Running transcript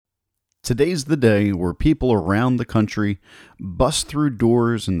Today's the day where people around the country bust through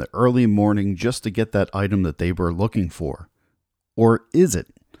doors in the early morning just to get that item that they were looking for. Or is it?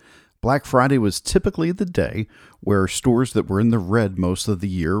 Black Friday was typically the day where stores that were in the red most of the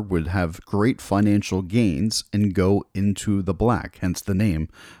year would have great financial gains and go into the black, hence the name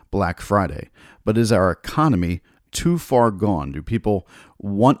Black Friday. But is our economy too far gone? Do people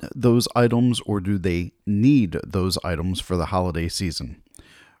want those items or do they need those items for the holiday season?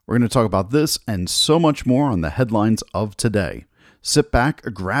 We're going to talk about this and so much more on the headlines of today. Sit back,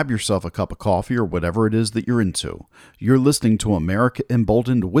 grab yourself a cup of coffee or whatever it is that you're into. You're listening to America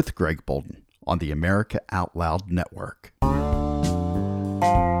Emboldened with Greg Boulden on the America Out Loud Network.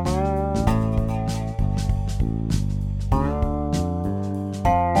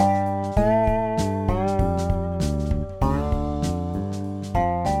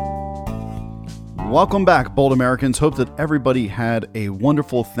 Welcome back, bold Americans. Hope that everybody had a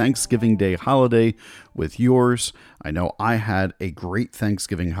wonderful Thanksgiving Day holiday with yours. I know I had a great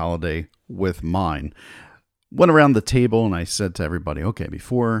Thanksgiving holiday with mine. Went around the table and I said to everybody, okay,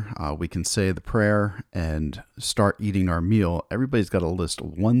 before we can say the prayer and start eating our meal, everybody's got to list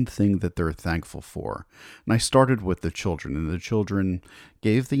one thing that they're thankful for. And I started with the children, and the children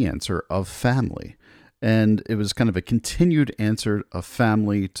gave the answer of family. And it was kind of a continued answer of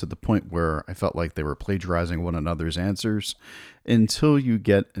family to the point where I felt like they were plagiarizing one another's answers until you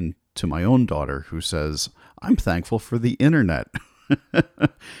get into my own daughter who says, I'm thankful for the internet.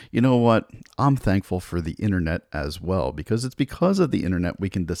 You know what? I'm thankful for the internet as well, because it's because of the internet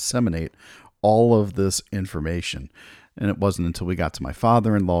we can disseminate all of this information. And it wasn't until we got to my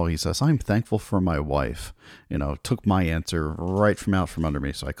father-in-law, he says, I'm thankful for my wife. Took my answer right from out from under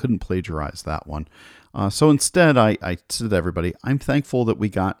me, so I couldn't plagiarize that one. So instead, I said to everybody, I'm thankful that we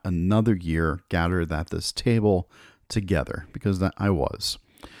got another year gathered at this table together, because that I was.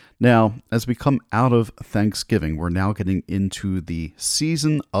 Now, as we come out of Thanksgiving, we're now getting into the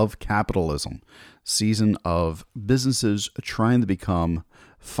season of capitalism, season of businesses trying to become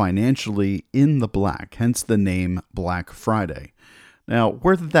financially in the black, hence the name Black Friday. Now,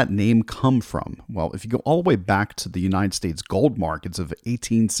 where did that name come from? Well, if you go all the way back to the United States gold markets of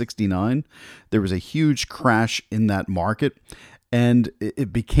 1869, there was a huge crash in that market, and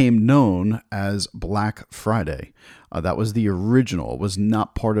it became known as Black Friday. That was the original. It was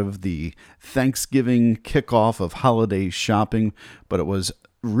not part of the Thanksgiving kickoff of holiday shopping, but it was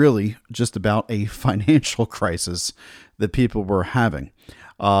really just about a financial crisis that people were having.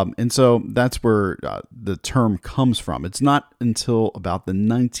 And so that's where the term comes from. It's not until about the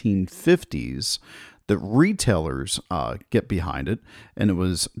 1950s that retailers get behind it. And it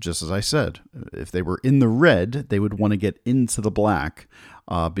was, just as I said, if they were in the red, they would want to get into the black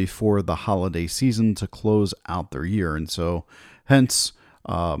before the holiday season to close out their year. And so hence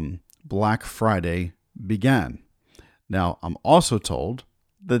Black Friday began. Now, I'm also told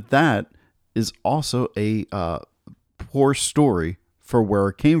that that is also a poor story for where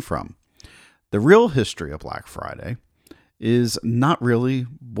it came from. The real history of Black Friday is not really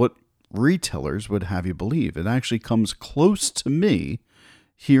what retailers would have you believe. It actually comes close to me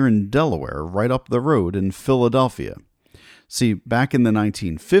here in Delaware, right up the road in Philadelphia. See, back in the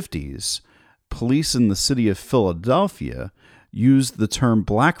 1950s, police in the city of Philadelphia used the term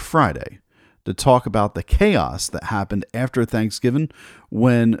Black Friday to talk about the chaos that happened after Thanksgiving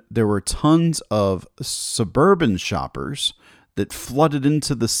when there were tons of suburban shoppers that flooded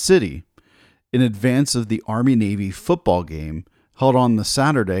into the city in advance of the Army-Navy football game held on the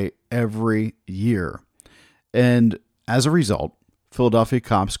Saturday every year. And as a result, Philadelphia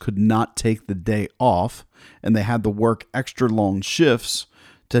cops could not take the day off, and they had to work extra long shifts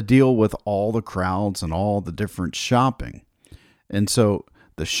to deal with all the crowds and all the different shopping. And so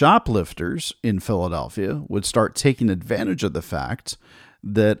the shoplifters in Philadelphia would start taking advantage of the fact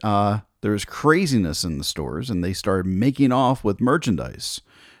that there was craziness in the stores, and they started making off with merchandise.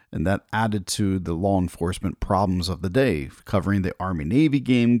 And that added to the law enforcement problems of the day, covering the Army-Navy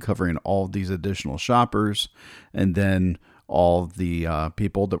game, covering all these additional shoppers, and then all the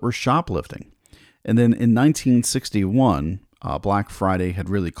people that were shoplifting. And then in 1961, Black Friday had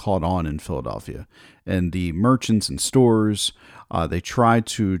really caught on in Philadelphia. And the merchants and stores, they tried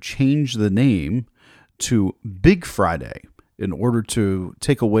to change the name to Big Friday in order to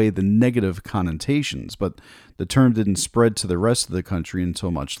take away the negative connotations. But the term didn't spread to the rest of the country until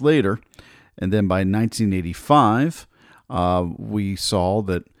much later. And then by 1985, we saw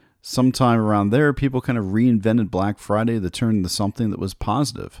that sometime around there, people kind of reinvented Black Friday to turn into something that was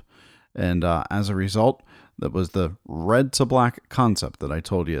positive. And as a result, that was the red to black concept that I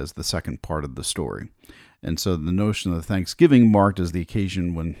told you as the second part of the story. And so the notion of Thanksgiving marked as the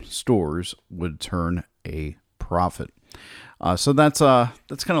occasion when stores would turn a profit. So that's kind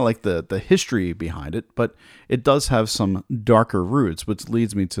of like the history behind it, but it does have some darker roots, which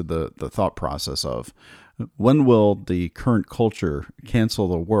leads me to the thought process of when will the current culture cancel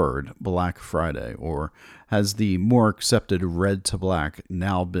the word Black Friday, or has the more accepted red to black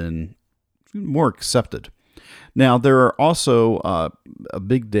now been more accepted? Now, there are also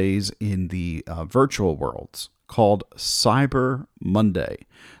big days in the virtual worlds called Cyber Monday.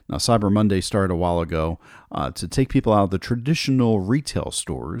 Now, Cyber Monday started a while ago to take people out of the traditional retail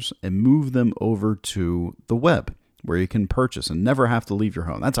stores and move them over to the web, where you can purchase and never have to leave your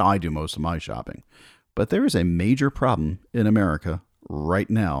home. That's how I do most of my shopping. But there is a major problem in America right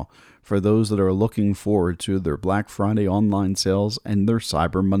now for those that are looking forward to their Black Friday online sales and their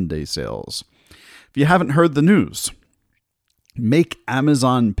Cyber Monday sales. If you haven't heard the news, Make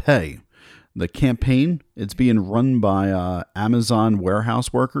Amazon Pay. The campaign, it's being run by Amazon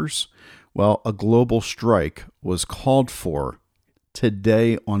warehouse workers. Well, a global strike was called for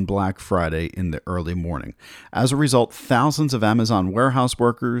today on Black Friday in the early morning. As a result, thousands of Amazon warehouse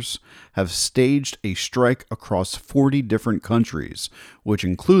workers have staged a strike across 40 different countries, which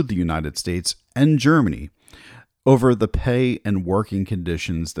include the United States and Germany, over the pay and working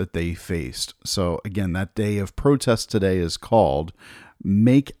conditions that they faced. So again, that day of protest today is called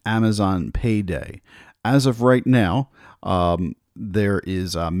Make Amazon Pay Day. As of right now, there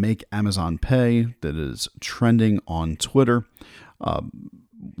is Make Amazon Pay that is trending on Twitter.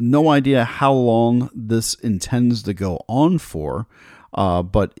 No idea how long this intends to go on for,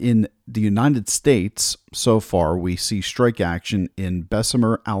 but in the United States, so far, we see strike action in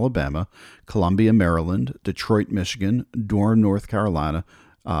Bessemer, Alabama, Columbia, Maryland, Detroit, Michigan, Durham, North Carolina,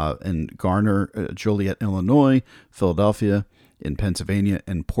 and Garner, Joliet, Illinois, Philadelphia, in Pennsylvania,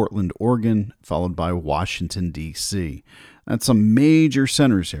 and Portland, Oregon, followed by Washington, D.C. That's some major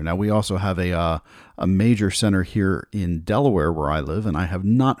centers here. Now, we also have a major center here in Delaware where I live, and I have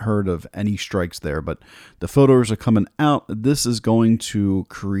not heard of any strikes there, but the photos are coming out. This is going to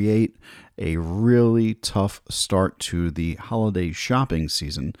create a really tough start to the holiday shopping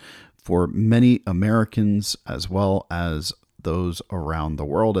season for many Americans as well as those around the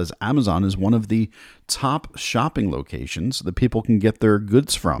world, as Amazon is one of the top shopping locations that people can get their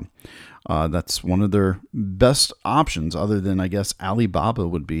goods from. That's one of their best options, other than, I guess, Alibaba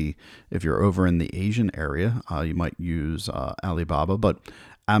would be, if you're over in the Asian area, you might use Alibaba, but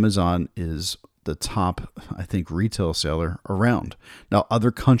Amazon is the top, I think, retail seller around. Now,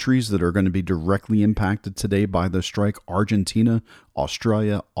 other countries that are going to be directly impacted today by the strike: Argentina,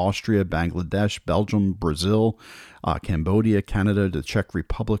 Australia, Austria, Bangladesh, Belgium, Brazil, Cambodia, Canada, the Czech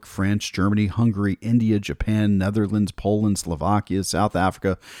Republic, France, Germany, Hungary, India, Japan, Netherlands, Poland, Slovakia, South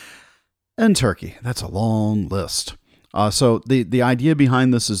Africa, and Turkey. That's a long list. So the idea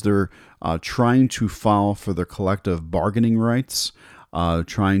behind this is they're trying to file for their collective bargaining rights,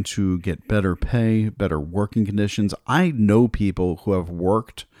 trying to get better pay, better working conditions. I know people who have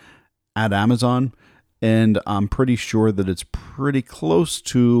worked at Amazon, and I'm pretty sure that it's pretty close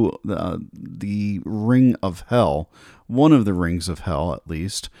to the ring of hell, one of the rings of hell at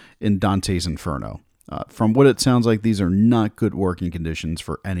least, in Dante's Inferno. From what it sounds like, these are not good working conditions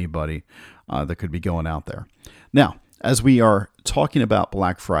for anybody that could be going out there. Now, as we are talking about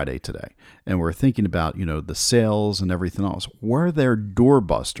Black Friday today, and we're thinking about, the sales and everything else, were there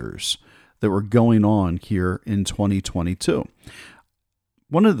doorbusters that were going on here in 2022?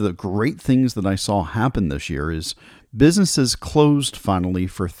 One of the great things that I saw happen this year is businesses closed finally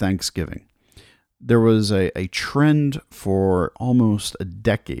for Thanksgiving. There was a trend for almost a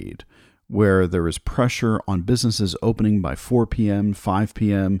decade where there was pressure on businesses opening by 4 p.m., 5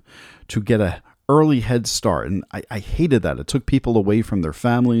 p.m. to get a early head start. And I hated that. It took people away from their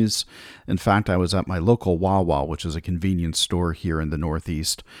families. In fact, I was at my local Wawa, which is a convenience store here in the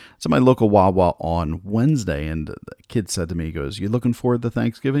Northeast. It's at my local Wawa on Wednesday, and the kid said to me, he goes, "You looking forward to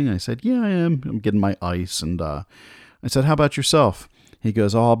Thanksgiving?" I said, "Yeah, I am. I'm getting my ice." And I said, "How about yourself?" He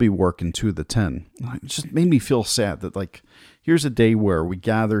goes, "Oh, I'll be working 2 to 10. It just made me feel sad that, here's a day where we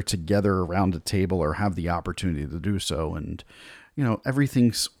gather together around a table or have the opportunity to do so, and,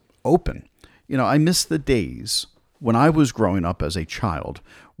 everything's open. I miss the days when I was growing up as a child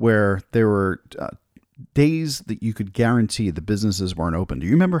where there were days that you could guarantee the businesses weren't open. Do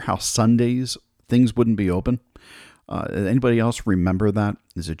you remember how Sundays things wouldn't be open? Anybody else remember that?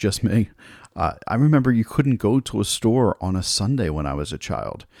 Is it just me? I remember you couldn't go to a store on a Sunday when I was a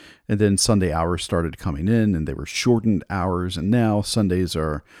child. And then Sunday hours started coming in, and they were shortened hours. And now Sundays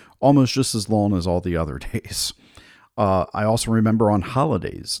are almost just as long as all the other days. I also remember on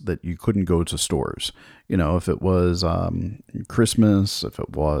holidays that you couldn't go to stores. If it was Christmas, if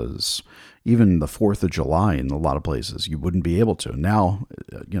it was even the 4th of July in a lot of places, you wouldn't be able to. Now,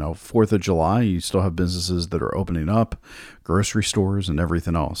 4th of July, you still have businesses that are opening up, grocery stores and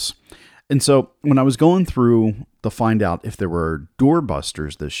everything else. And so when I was going through to find out if there were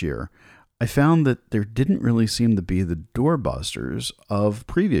doorbusters this year, I found that there didn't really seem to be the doorbusters of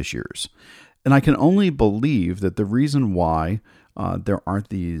previous years. And I can only believe that the reason why there aren't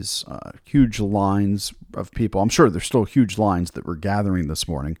these huge lines of people, I'm sure there's still huge lines that were gathering this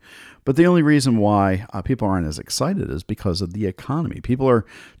morning, but the only reason why people aren't as excited is because of the economy. People are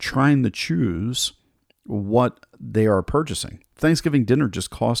trying to choose what they are purchasing. Thanksgiving dinner just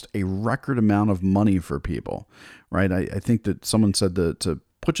cost a record amount of money for people, right? I think that someone said that to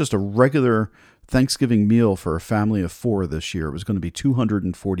put just a regular Thanksgiving meal for a family of 4 this year, it was going to be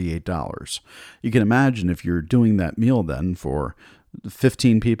 $248. You can imagine if you're doing that meal then for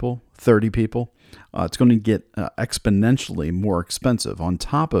 15 people, 30 people, it's going to get exponentially more expensive. On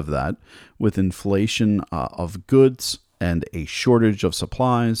top of that, with inflation of goods and a shortage of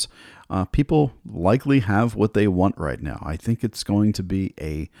supplies, people likely have what they want right now. I think it's going to be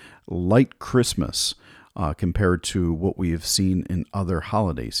a light Christmas compared to what we have seen in other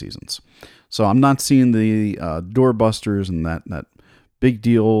holiday seasons. So I'm not seeing the doorbusters and that big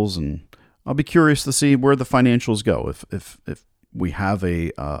deals, and I'll be curious to see where the financials go. If we have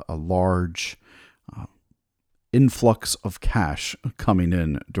a large influx of cash coming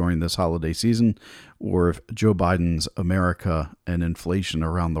in during this holiday season, or if Joe Biden's America and inflation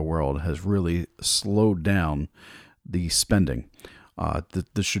around the world has really slowed down the spending.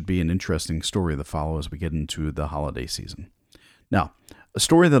 This should be an interesting story to follow as we get into the holiday season. Now, a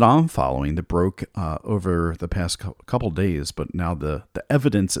story that I'm following that broke over the past couple days, but now the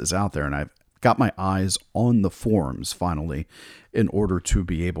evidence is out there, and I've got my eyes on the forums finally in order to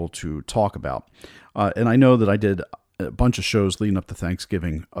be able to talk about. And I know that I did a bunch of shows leading up to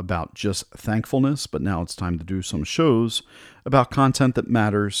Thanksgiving about just thankfulness, but now it's time to do some shows about content that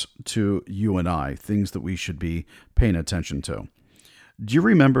matters to you and I, things that we should be paying attention to. Do you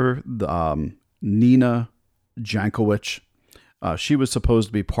remember the Nina Jankowicz? She was supposed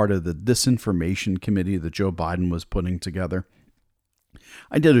to be part of the disinformation committee that Joe Biden was putting together.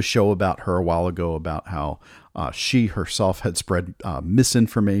 I did a show about her a while ago about how she herself had spread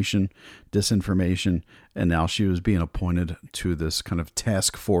misinformation, disinformation, and now she was being appointed to this kind of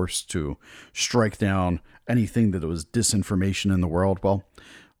task force to strike down anything that was disinformation in the world.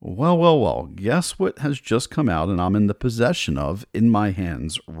 Well, guess what has just come out and I'm in the possession of in my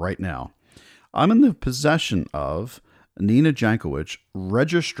hands right now? I'm in the possession of Nina Jankowicz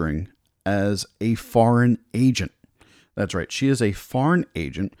registering as a foreign agent. That's right. She is a foreign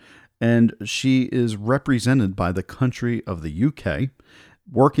agent, and she is represented by the country of the UK,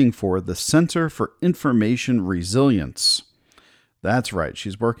 working for the Center for Information Resilience. That's right.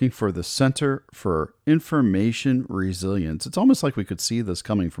 She's working for the Center for Information Resilience. It's almost like we could see this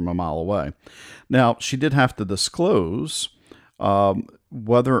coming from a mile away. Now, she did have to disclose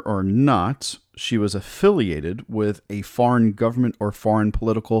whether or not she was affiliated with a foreign government or foreign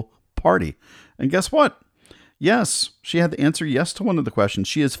political party. And guess what? Yes, she had to answer yes to one of the questions.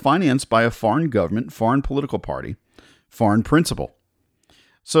 She is financed by a foreign government, foreign political party, foreign principal.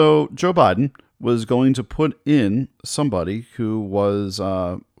 So Joe Biden was going to put in somebody who was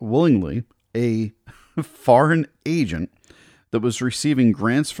willingly a foreign agent that was receiving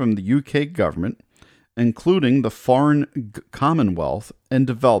grants from the UK government, including the Foreign Commonwealth and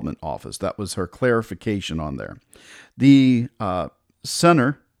Development Office. That was her clarification on there. The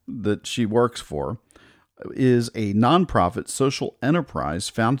center that she works for is a nonprofit social enterprise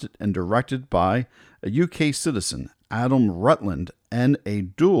founded and directed by a UK citizen, Adam Rutland, and a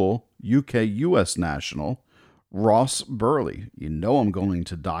dual UK-US national, Ross Burley. You know I'm going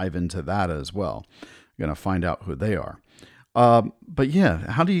to dive into that as well. I'm going to find out who they are. But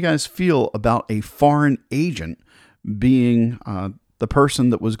yeah, how do you guys feel about a foreign agent being the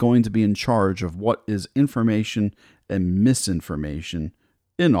person that was going to be in charge of what is information and misinformation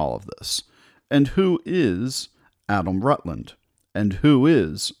in all of this? And who is Adam Rutland? And who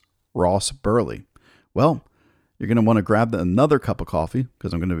is Ross Burley? Well, you're going to want to grab another cup of coffee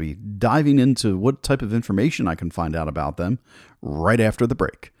because I'm going to be diving into what type of information I can find out about them right after the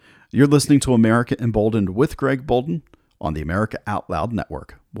break. You're listening to America Emboldened with Greg Boulden on the America Out Loud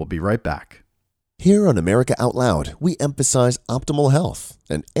Network. We'll be right back. Here on America Out Loud, we emphasize optimal health,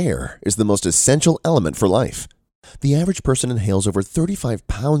 and air is the most essential element for life. The average person inhales over 35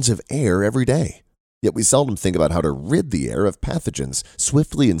 pounds of air every day, yet we seldom think about how to rid the air of pathogens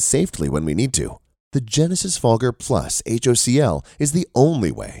swiftly and safely when we need to. The Genesis Fogger Plus HOCl is the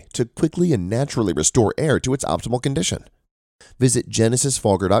only way to quickly and naturally restore air to its optimal condition. Visit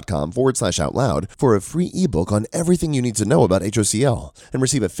genesisfogger.com/outloud for a free ebook on everything you need to know about HOCl and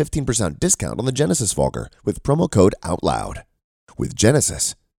receive a 15% discount on the Genesis Fogger with promo code OUTLOUD. With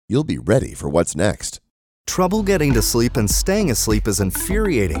Genesis, you'll be ready for what's next. Trouble getting to sleep and staying asleep is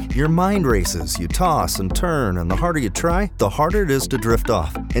infuriating. Your mind races, you toss and turn, and the harder you try, the harder it is to drift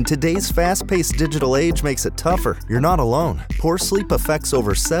off. And today's fast-paced digital age makes it tougher. You're not alone. Poor sleep affects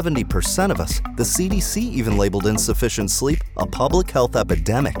over 70% of us. The CDC even labeled insufficient sleep a public health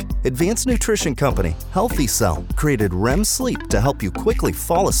epidemic. Advanced nutrition company Healthy Cell created REM sleep to help you quickly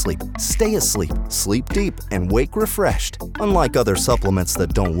fall asleep, stay asleep, sleep deep, and wake refreshed. Unlike other supplements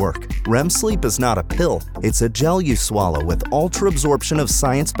that don't work, REM sleep is not a pill. It's a gel you swallow with ultra-absorption of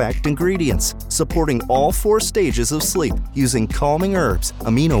science-backed ingredients, supporting all 4 stages of sleep using calming herbs,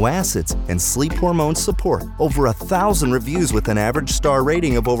 amino acids, and sleep hormone support. Over 1,000 reviews with an average star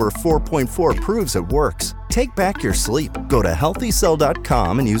rating of over 4.4 proves it works. Take back your sleep. Go to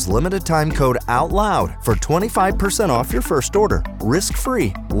healthycell.com and use limited time code OUTLOUD for 25% off your first order.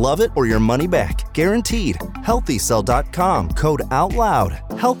 Risk-free. Love it or your money back. Guaranteed. Healthycell.com code OUTLOUD.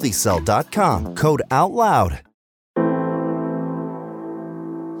 Healthycell.com code OUTLOUD.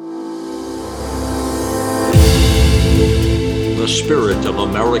 The spirit of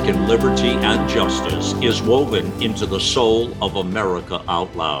American liberty and justice is woven into the soul of America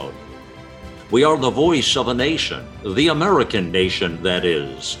Out Loud. We are the voice of a nation, the American nation, that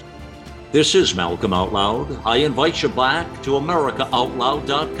is. This is Malcolm Out Loud. I invite you back to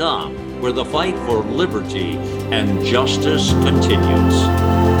AmericaOutloud.com, where the fight for liberty and justice continues.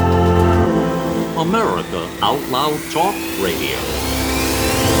 America Out Loud Talk Radio.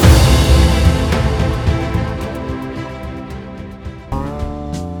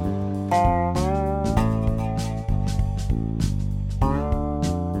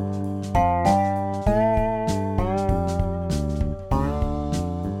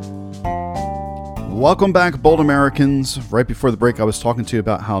 Welcome back, bold Americans. Right before the break, I was talking to you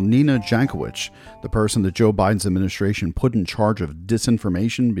about how Nina Jankowicz, the person that Joe Biden's administration put in charge of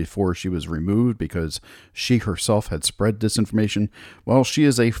disinformation before she was removed because she herself had spread disinformation, well, she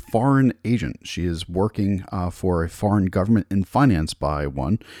is a foreign agent. She is working for a foreign government and financed by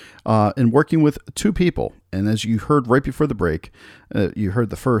one, and working with 2 people. And as you heard right before the break, you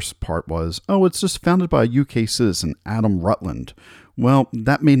heard the first part was, it's just founded by a UK citizen, Adam Rutland. Well,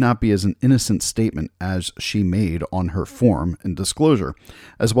 that may not be as an innocent statement as she made on her form and disclosure,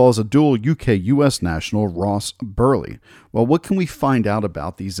 as well as a dual UK-US national, Ross Burley. Well, what can we find out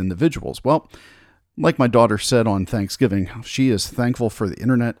about these individuals? Well, like my daughter said on Thanksgiving, she is thankful for the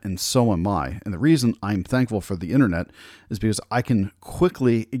internet, and so am I. And the reason I'm thankful for the internet is because I can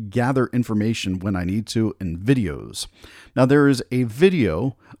quickly gather information when I need to in videos. Now, there is a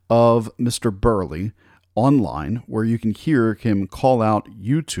video of Mr. Burley online where you can hear him call out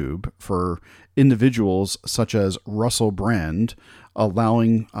YouTube for individuals such as Russell Brand,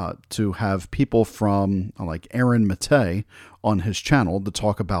 allowing to have people from like Aaron Maté on his channel to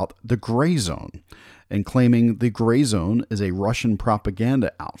talk about the gray zone, and claiming the gray zone is a Russian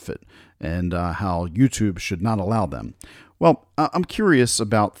propaganda outfit and how YouTube should not allow them. Well, I'm curious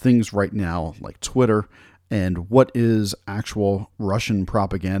about things right now like Twitter and what is actual Russian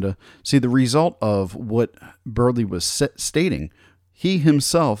propaganda. See, the result of what Burley was stating, he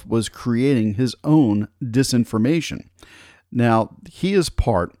himself was creating his own disinformation. Now, he is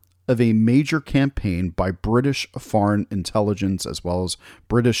part of a major campaign by British foreign intelligence as well as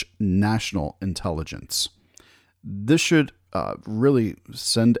British national intelligence. This should really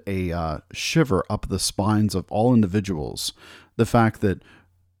send a shiver up the spines of all individuals. The fact that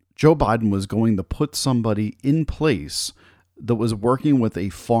Joe Biden was going to put somebody in place that was working with a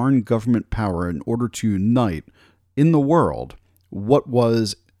foreign government power in order to unite in the world what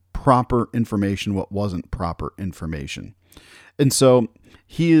was proper information, what wasn't proper information. And so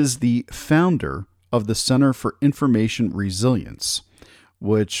he is the founder of the Center for Information Resilience,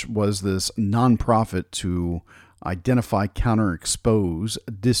 which was this nonprofit to identify, counter, expose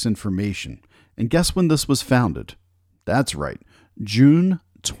disinformation. And guess when this was founded? That's right, June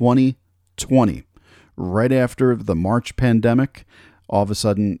 2020, right after the March pandemic. All of a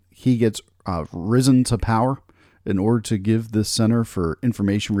sudden, he gets risen to power in order to give this Center for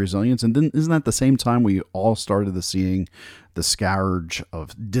Information Resilience. And then isn't that the same time we all started seeing the scourge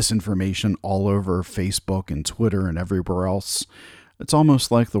of disinformation all over Facebook and Twitter and everywhere else? It's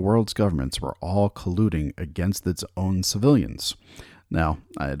almost like the world's governments were all colluding against its own civilians. Now,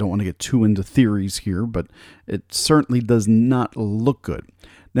 I don't want to get too into theories here, but it certainly does not look good.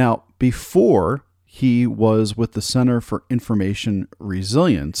 Now, before he was with the Center for Information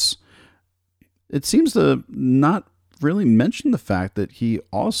Resilience, it seems to not really mention the fact that he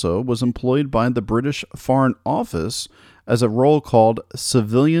also was employed by the British Foreign Office as a role called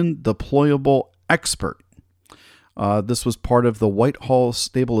Civilian Deployable Expert. This was part of the Whitehall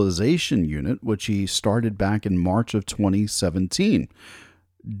Stabilization Unit, which he started back in March of 2017.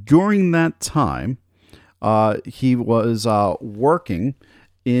 During that time, he was working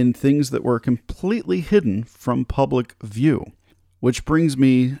in things that were completely hidden from public view, which brings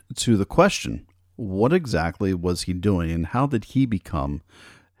me to the question, what exactly was he doing and how did he become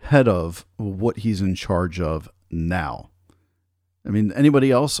head of what he's in charge of now? I mean, anybody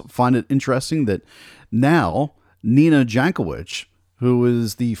else find it interesting that now Nina Jankowicz, who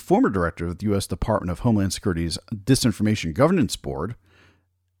is the former director of the U.S. Department of Homeland Security's Disinformation Governance Board,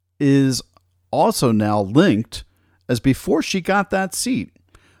 is also now linked, as before she got that seat,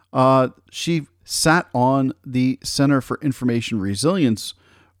 she sat on the Center for Information Resilience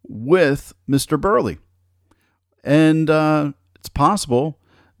with Mr. Burley. And it's possible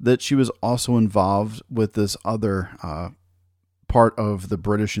that she was also involved with this other part of the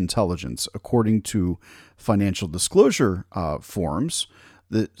British intelligence, according to financial disclosure forms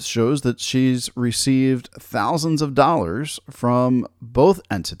that shows that she's received thousands of dollars from both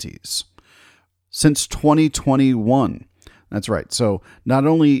entities since 2021. That's right. So not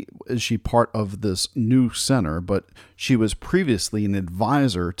only is she part of this new center, but she was previously an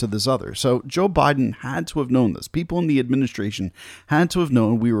advisor to this other. So Joe Biden had to have known this. People in the administration had to have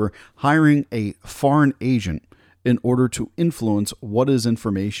known we were hiring a foreign agent in order to influence what is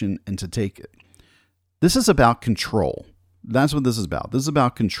information and to take it. This is about control. That's what this is about. This is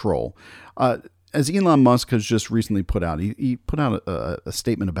about control. As Elon Musk has just recently put out, he put out a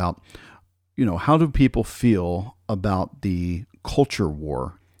statement about, how do people feel about the culture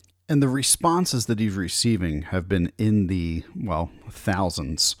war? And the responses that he's receiving have been in the,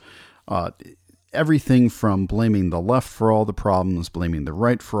 thousands. Everything from blaming the left for all the problems, blaming the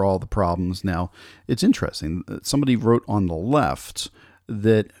right for all the problems. Now, it's interesting. Somebody wrote on the left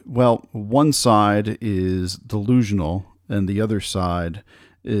that, one side is delusional and the other side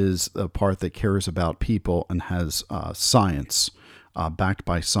is a part that cares about people and has science, backed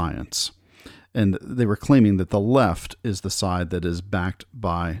by science. And they were claiming that the left is the side that is backed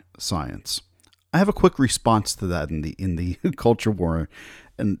by science. I have a quick response to that in the culture war,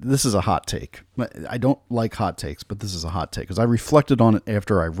 and this is a hot take. I don't like hot takes, but this is a hot take because I reflected on it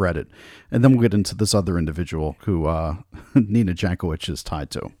after I read it, and then we'll get into this other individual who Nina Jankowicz is tied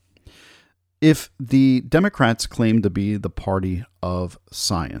to. If the Democrats claim to be the party of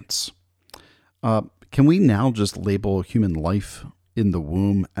science, can we now just label human life in the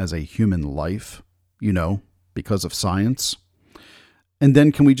womb as a human life, because of science? And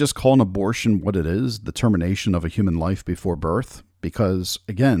then can we just call an abortion what it is, the termination of a human life before birth? Because,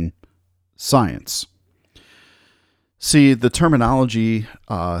 again, science. See, the terminology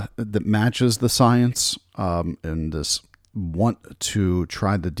that matches the science and this want to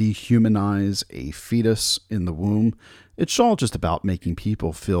try to dehumanize a fetus in the womb, it's all just about making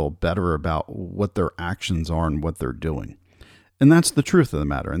people feel better about what their actions are and what they're doing. And that's the truth of the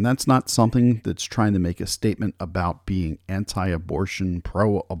matter. And that's not something that's trying to make a statement about being anti-abortion,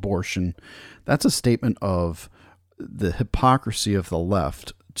 pro-abortion. That's a statement of the hypocrisy of the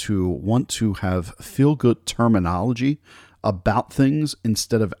left to want to have feel-good terminology about things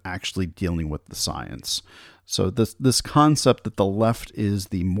instead of actually dealing with the science. So this concept that the left is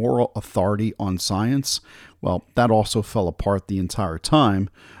the moral authority on science, that also fell apart the entire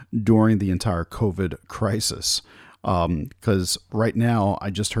time during the entire COVID crisis. Because right now,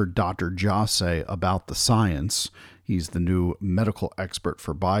 I just heard Dr. Jha say about the science, he's the new medical expert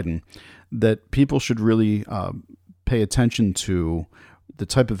for Biden, that people should really pay attention to the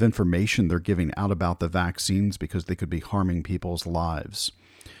type of information they're giving out about the vaccines because they could be harming people's lives.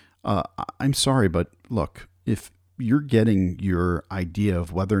 I'm sorry, but look, if you're getting your idea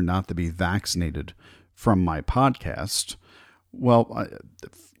of whether or not to be vaccinated from my podcast,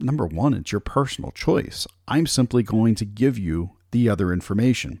 number one, it's your personal choice. I'm simply going to give you the other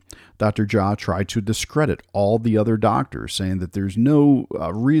information. Dr. Jha tried to discredit all the other doctors, saying that there's no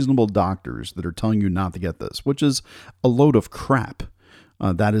reasonable doctors that are telling you not to get this, which is a load of crap.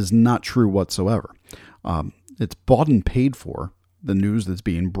 That is not true whatsoever. It's bought and paid for, the news that's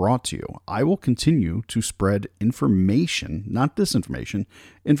being brought to you. I will continue to spread information, not disinformation,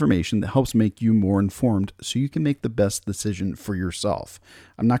 information that helps make you more informed so you can make the best decision for yourself.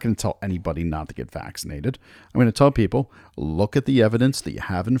 I'm not going to tell anybody not to get vaccinated. I'm going to tell people, look at the evidence that you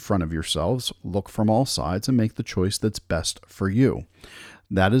have in front of yourselves, look from all sides, and make the choice that's best for you.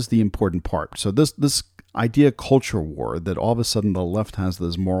 That is the important part. So this idea culture war that all of a sudden the left has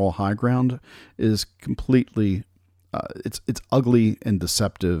this moral high ground is completely it's ugly and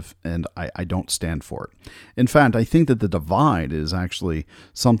deceptive, and I don't stand for it. In fact, I think that the divide is actually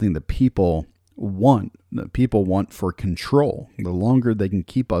something that people want. People want for control. The longer they can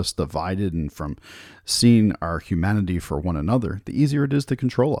keep us divided and from seeing our humanity for one another, the easier it is to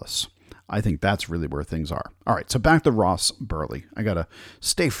control us. I think that's really where things are. All right, so back to Ross Burley. I got to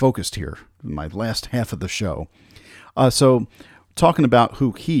stay focused here in my last half of the show. So talking about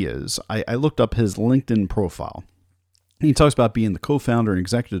who he is, I looked up his LinkedIn profile. He talks about being the co-founder and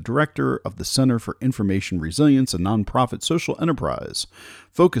executive director of the Center for Information Resilience, a nonprofit social enterprise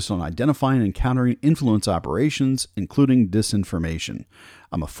focused on identifying and countering influence operations, including disinformation.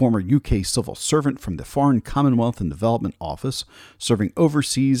 I'm a former UK civil servant from the Foreign Commonwealth and Development Office, serving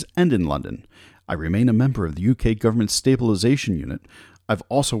overseas and in London. I remain a member of the UK Government Stabilisation Unit. I've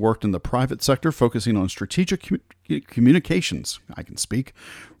also worked in the private sector, focusing on strategic communications. I can speak.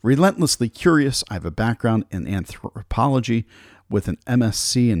 Relentlessly curious. I have a background in anthropology with an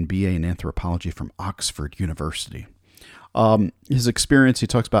MSc and BA in anthropology from Oxford University. His experience, he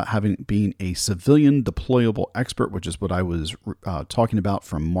talks about being a civilian deployable expert, which is what I was talking about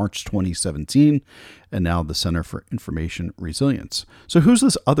from March 2017, and now the Center for Information Resilience. So who's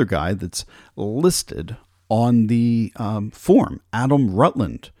this other guy that's listed on the form? Adam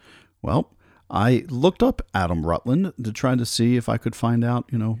Rutland. Well, I looked up Adam Rutland to try to see if I could find out,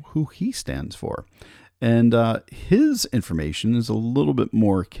 who he stands for. And his information is a little bit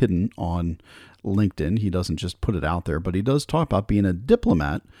more hidden on LinkedIn. He doesn't just put it out there, but he does talk about being a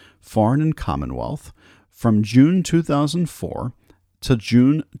diplomat, foreign and Commonwealth, from June 2004 to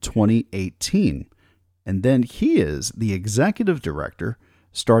June 2018. And then he is the executive director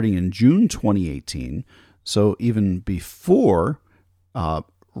starting in June 2018. So even before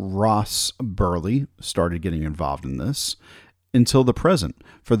Ross Burley started getting involved in this, until the present,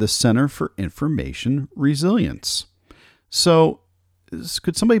 for the Center for Information Resilience. So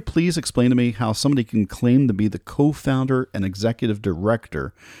could somebody please explain to me how somebody can claim to be the co-founder and executive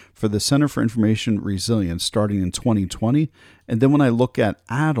director for the Center for Information Resilience starting in 2020? And then when I look at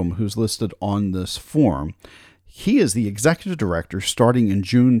Adam, who's listed on this form, he is the executive director starting in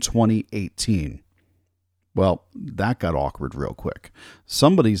June 2018. Well, that got awkward real quick.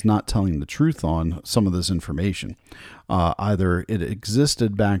 Somebody's not telling the truth on some of this information. Either it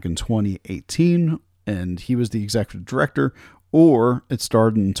existed back in 2018 and he was the executive director, or it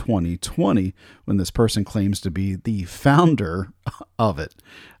started in 2020 when this person claims to be the founder of it.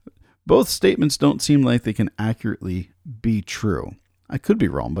 Both statements don't seem like they can accurately be true. I could be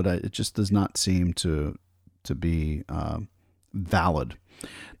wrong, but it just does not seem to be valid.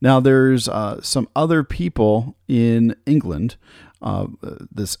 Now, there's some other people in England.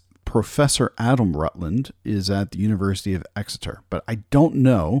 This Professor Adam Rutland is at the University of Exeter, but I don't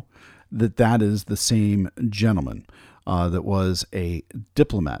know that is the same gentleman that was a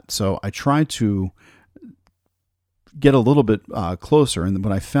diplomat. So I tried to get a little bit closer, and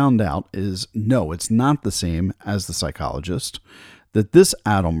what I found out is no, it's not the same as the psychologist. That this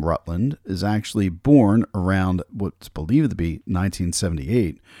Adam Rutland is actually born around what's believed to be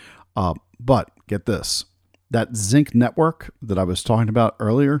 1978. But get this, that Zinc network that I was talking about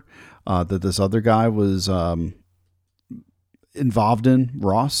earlier, that this other guy was involved in,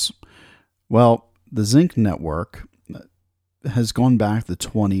 Ross, well, the Zinc network has gone back to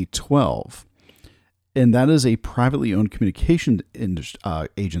 2012. And that is a privately owned communication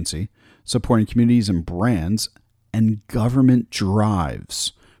agency supporting communities and brands and government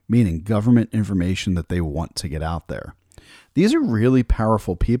drives, meaning government information that they want to get out there. These are really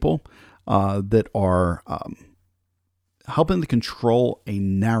powerful people that are helping to control a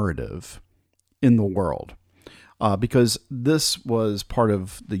narrative in the world, because this was part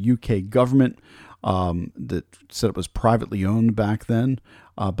of the UK government that said it was privately owned back then,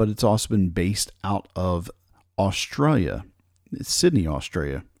 but it's also been based out of Australia, Sydney,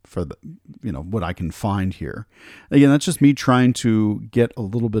 Australia, for the, what I can find here. Again, that's just me trying to get a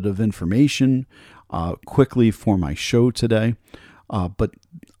little bit of information quickly for my show today. But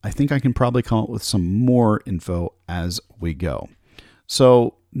I think I can probably come up with some more info as we go.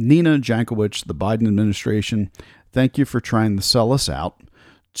 So Nina Jankowicz, the Biden administration, thank you for trying to sell us out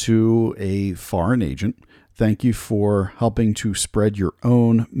to a foreign agent. Thank you for helping to spread your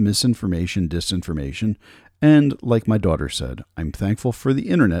own misinformation, disinformation. And like my daughter said, I'm thankful for the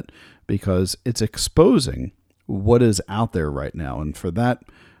internet because it's exposing what is out there right now. And for that,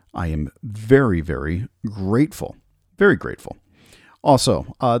 I am very, very grateful. Very grateful.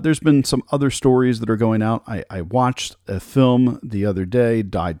 Also, there's been some other stories that are going out. I watched a film the other day,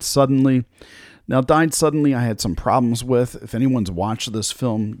 Died Suddenly. Now, Died Suddenly, I had some problems with. If anyone's watched this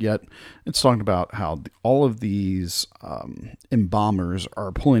film yet, it's talking about how all of these embalmers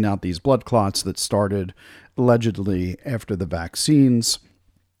are pulling out these blood clots that started allegedly after the vaccines.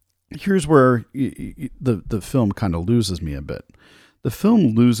 Here's where the film kind of loses me a bit. The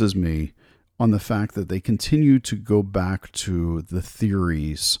film loses me on the fact that they continue to go back to the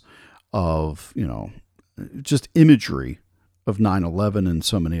theories of, just imagery of 9/11 and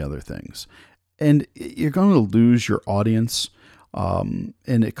so many other things. And you're going to lose your audience, and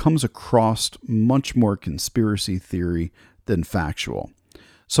it comes across much more conspiracy theory than factual.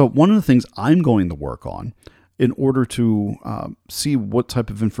 So one of the things I'm going to work on in order to see what type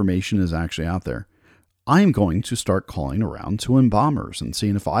of information is actually out there, I'm going to start calling around to embalmers and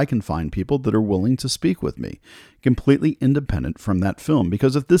seeing if I can find people that are willing to speak with me, completely independent from that film.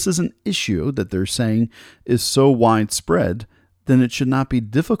 Because if this is an issue that they're saying is so widespread, then it should not be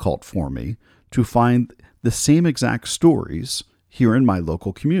difficult for me to find the same exact stories here in my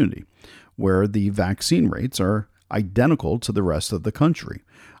local community, where the vaccine rates are identical to the rest of the country.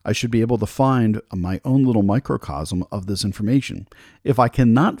 I should be able to find my own little microcosm of this information. If I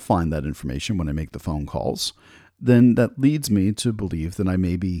cannot find that information when I make the phone calls, then that leads me to believe that I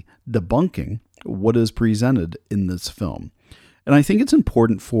may be debunking what is presented in this film. And I think it's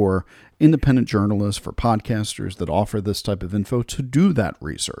important for independent journalists, for podcasters that offer this type of info to do that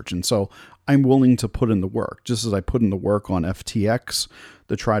research. And so I'm willing to put in the work, just as I put in the work on FTX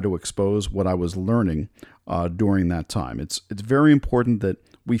to try to expose what I was learning during that time. It's very important that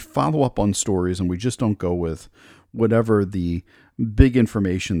we follow up on stories and we just don't go with whatever the big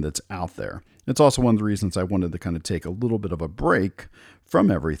information that's out there. It's also one of the reasons I wanted to kind of take a little bit of a break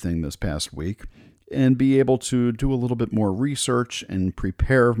from everything this past week and be able to do a little bit more research and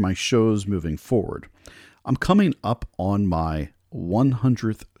prepare my shows moving forward. I'm coming up on my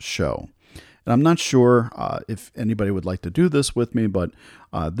 100th show. And I'm not sure if anybody would like to do this with me, but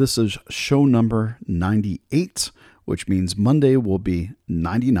this is show number 98, which means Monday will be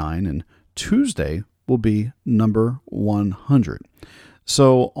 99 and Tuesday will be number 100.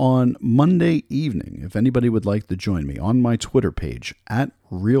 So on Monday evening, if anybody would like to join me on my Twitter page at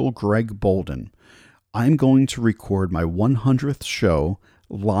Real Greg Boulden, I'm going to record my 100th show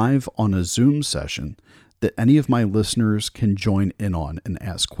live on a Zoom session that any of my listeners can join in on and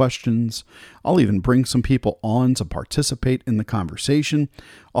ask questions. I'll even bring some people on to participate in the conversation.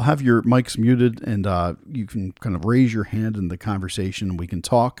 I'll have your mics muted and you can kind of raise your hand in the conversation and we can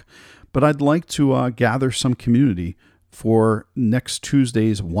talk. But I'd like to gather some community for next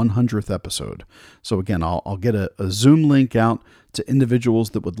Tuesday's 100th episode. So again, I'll get a Zoom link out to individuals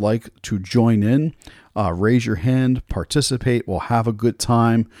that would like to join in. Raise your hand, participate. We'll have a good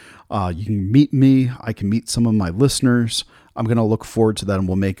time. You can meet me. I can meet some of my listeners. I'm going to look forward to that, and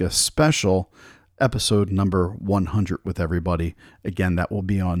we'll make a special episode number 100 with everybody. Again, that will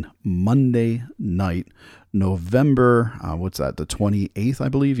be on Monday night, November, the 28th, I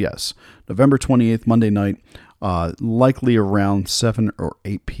believe? Yes, November 28th, Monday night. Likely around 7 or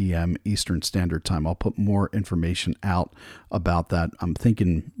 8 p.m. Eastern Standard Time. I'll put more information out about that. I'm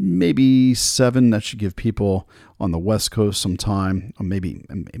thinking maybe 7. That should give people on the West Coast some time. Or maybe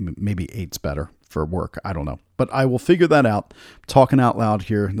 8's better for work. I don't know. But I will figure that out. I'm talking out loud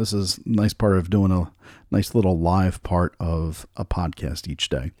here. This is a nice part of doing a nice little live part of a podcast each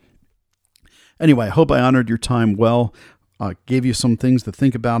day. Anyway, I hope I honored your time well. Gave you some things to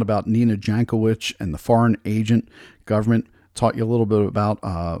think about Nina Jankowicz and the foreign agent government. Taught you a little bit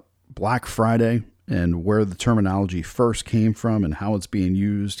about Black Friday and where the terminology first came from and how it's being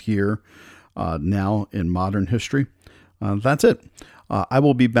used here now in modern history. That's it. I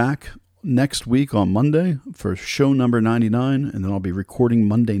will be back next week on Monday for show number 99, and then I'll be recording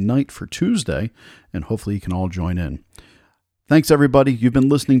Monday night for Tuesday, and hopefully you can all join in. Thanks, everybody. You've been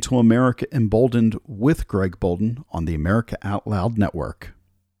listening to America Emboldened with Greg Boulden on the America Out Loud Network.